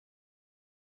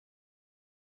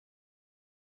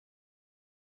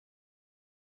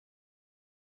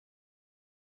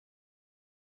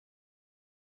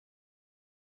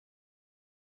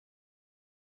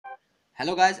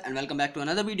Hello guys and welcome back to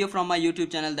another video from my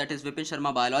YouTube channel, that is Vipin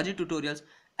Sharma Biology Tutorials.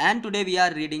 And today we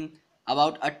are reading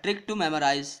about a trick to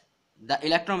memorize the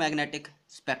electromagnetic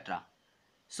spectra.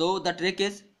 So the trick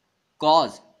is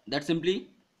cause, that's simply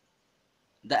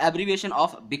the abbreviation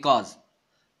of because.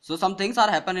 So some things are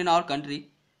happen in our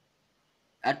country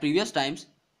at previous times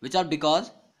which are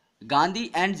because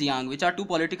Gandhi and Jiang, which are two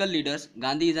political leaders.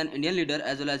 Gandhi is an Indian leader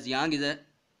as well as Jiang is a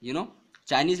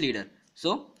Chinese leader.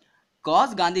 So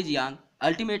cause Gandhi Jiang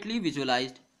ultimately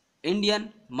visualized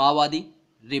Indian Maowadi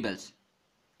rebels.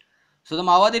 So the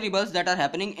Maowadi rebels that are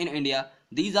happening in India,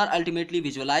 these are ultimately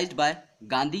visualized by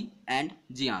Gandhi and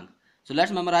Jiang. So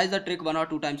let's memorize the trick one or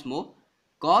two times more.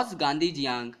 Cause Gandhi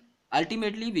Jiang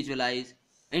ultimately visualize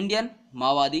Indian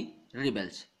Maowadi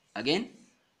rebels. Again,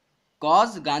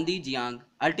 cause Gandhi Jiang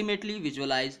ultimately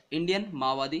visualize Indian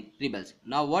Maowadi rebels.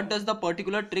 Now what does the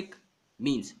particular trick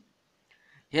means?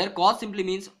 Here cause simply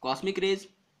means cosmic rays,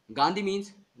 Gandhi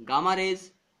means gamma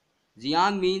rays,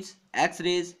 Jiang means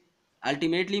X-rays,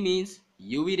 ultimately means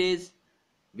UV rays,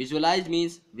 visualized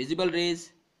means visible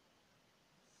rays,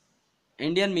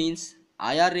 Indian means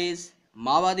IR rays,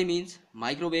 Maowadi means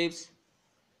microwaves,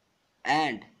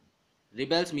 and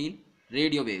rebels mean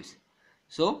radio waves.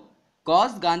 So,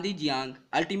 cause Gandhi Jiang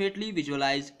ultimately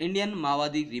visualize Indian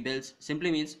Maowadi rebels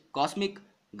simply means cosmic,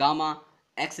 gamma,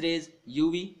 X-rays,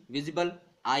 UV, visible,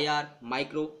 IR,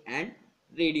 micro and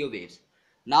radio waves.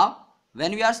 Now,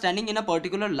 when we are standing in a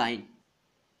particular line,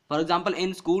 for example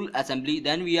in school assembly,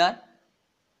 then we are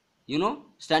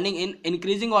standing in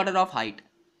increasing order of height,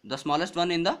 the smallest one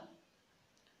in the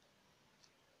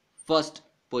first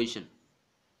position,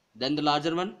 then the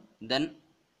larger one, then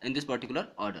in this particular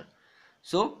order.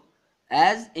 So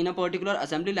as in a particular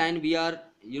assembly line we are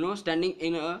standing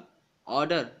in a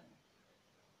order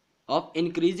of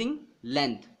increasing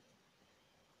length.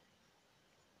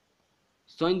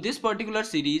 So in this particular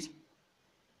series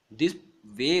these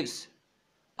waves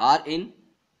are in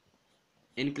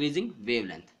increasing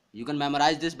wavelength. You can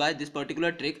memorize this by this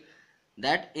particular trick,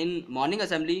 that in morning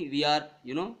assembly we are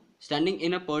standing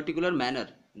in a particular manner,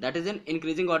 that is in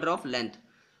increasing order of length.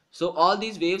 So all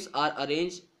these waves are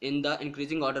arranged in the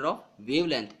increasing order of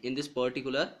wavelength in this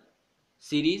particular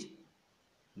series.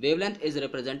 Wavelength is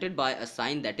represented by a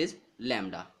sign that is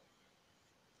lambda.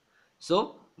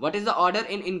 So what is the order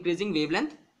in increasing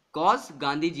wavelength? Cause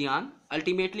Gandhi Jian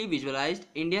ultimately visualized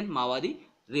Indian Maowadi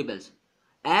rebels.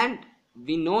 And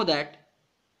we know that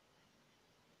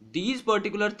these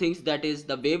particular things, that is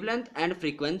the wavelength and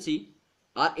frequency,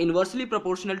 are inversely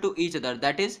proportional to each other.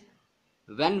 That is,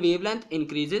 when wavelength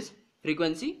increases,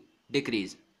 frequency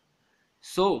decreases.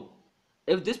 So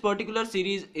if this particular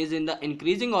series is in the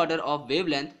increasing order of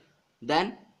wavelength,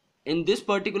 then in this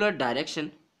particular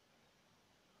direction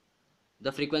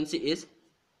the frequency is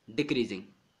decreasing.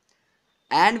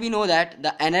 And we know that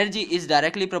the energy is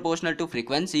directly proportional to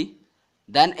frequency.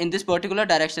 Then in this particular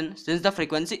direction, since the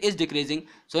frequency is decreasing,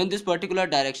 so in this particular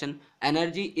direction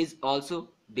energy is also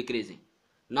decreasing.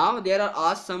 Now there are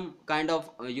asked some kind of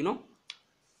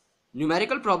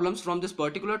numerical problems from this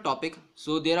particular topic.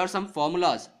 So there are some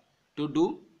formulas to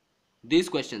do these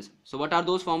questions. So what are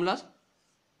those formulas?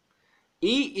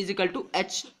 E is equal to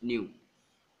h nu.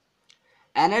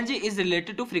 Energy is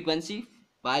related to frequency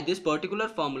by this particular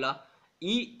formula.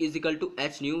 E is equal to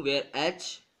h nu, where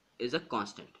h is a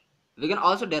constant. We can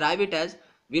also derive it as,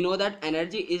 we know that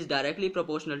energy is directly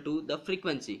proportional to the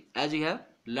frequency, as we have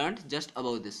learnt just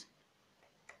above this.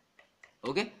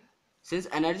 Okay, since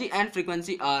energy and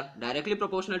frequency are directly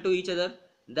proportional to each other,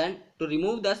 then to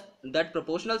remove that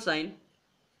proportional sign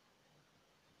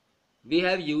we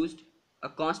have used a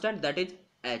constant, that is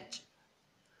h.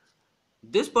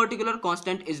 This particular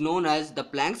constant is known as the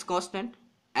Planck's constant,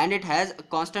 and it has a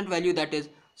constant value that is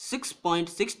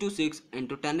 6.626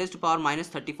 into 10 raised to power minus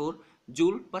 34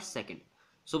 joule per second.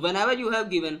 So whenever you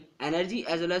have given energy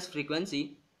as well as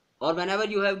frequency, or whenever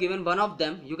you have given one of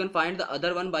them, you can find the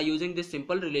other one by using this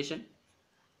simple relation.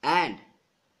 And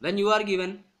when you are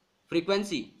given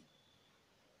frequency,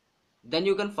 then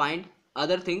you can find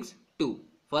other things too.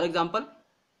 For example,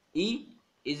 E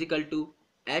is equal to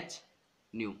h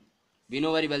nu. We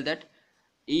know very well that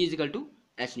E is equal to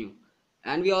h nu,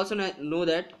 and we also know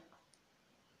that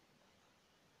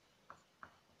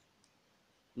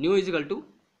nu is equal to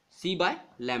c by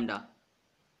lambda.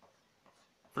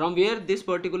 From where this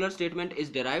particular statement is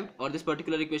derived, or this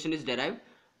particular equation is derived,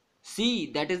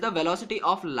 c, that is the velocity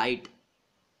of light,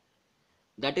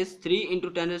 that is 3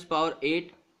 into 10 raised to power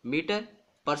 8 meter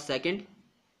per second,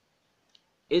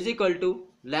 is equal to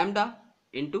lambda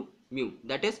into mu,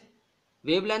 that is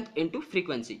wavelength into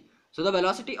frequency. So the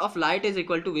velocity of light is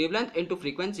equal to wavelength into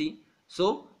frequency.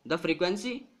 So the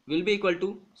frequency will be equal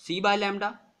to c by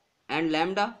lambda, and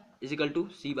lambda is equal to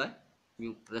c by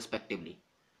mu respectively.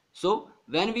 So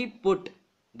when we put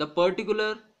the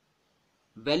particular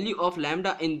value of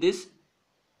lambda in this,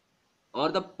 or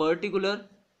the particular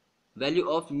value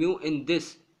of mu in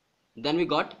this, then we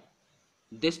got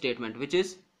this statement, which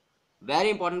is very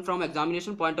important from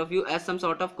examination point of view, as some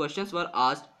sort of questions were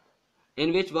asked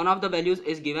in which one of the values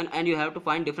is given and you have to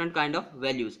find different kind of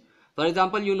values. For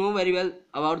example, you know very well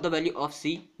about the value of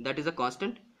c, that is a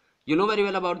constant. You know very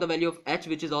well about the value of h,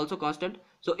 which is also constant.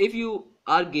 So if you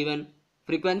are given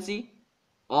frequency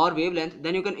or wavelength,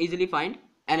 then you can easily find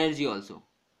energy also.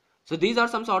 So these are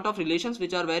some sort of relations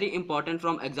which are very important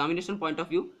from examination point of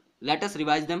view. Let us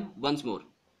revise them once more.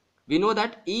 We know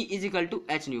that E is equal to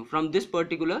h nu from this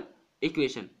particular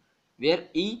equation, where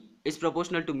E is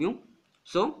proportional to mu.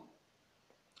 So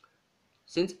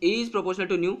since E is proportional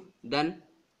to nu, then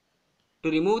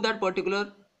to remove that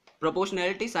particular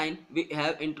proportionality sign, we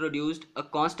have introduced a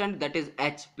constant, that is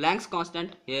h, Planck's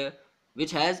constant here,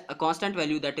 which has a constant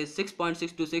value, that is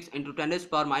 6.626 into 10 raised to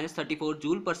power minus 34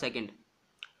 joule per second.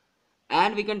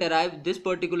 And we can derive this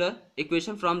particular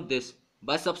equation from this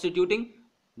by substituting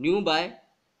nu by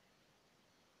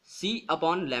c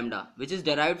upon lambda, which is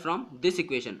derived from this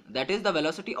equation, that is the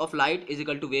velocity of light is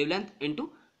equal to wavelength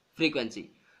into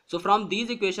frequency. So from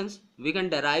these equations we can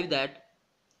derive that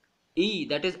E,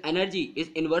 that is energy, is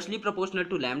inversely proportional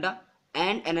to lambda,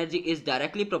 and energy is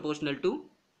directly proportional to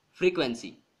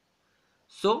frequency.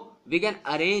 So we can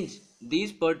arrange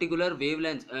these particular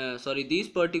wavelengths, these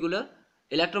particular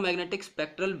electromagnetic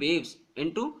spectral waves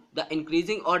into the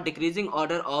increasing or decreasing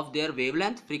order of their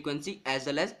wavelength, frequency as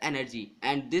well as energy,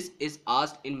 and this is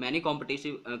asked in many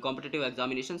competitive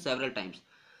examinations several times.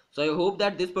 So I hope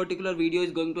that this particular video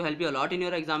is going to help you a lot in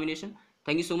your examination.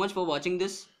 Thank you so much for watching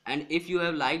this, and if you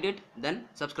have liked it, then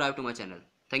subscribe to my channel.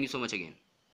 Thank you so much again.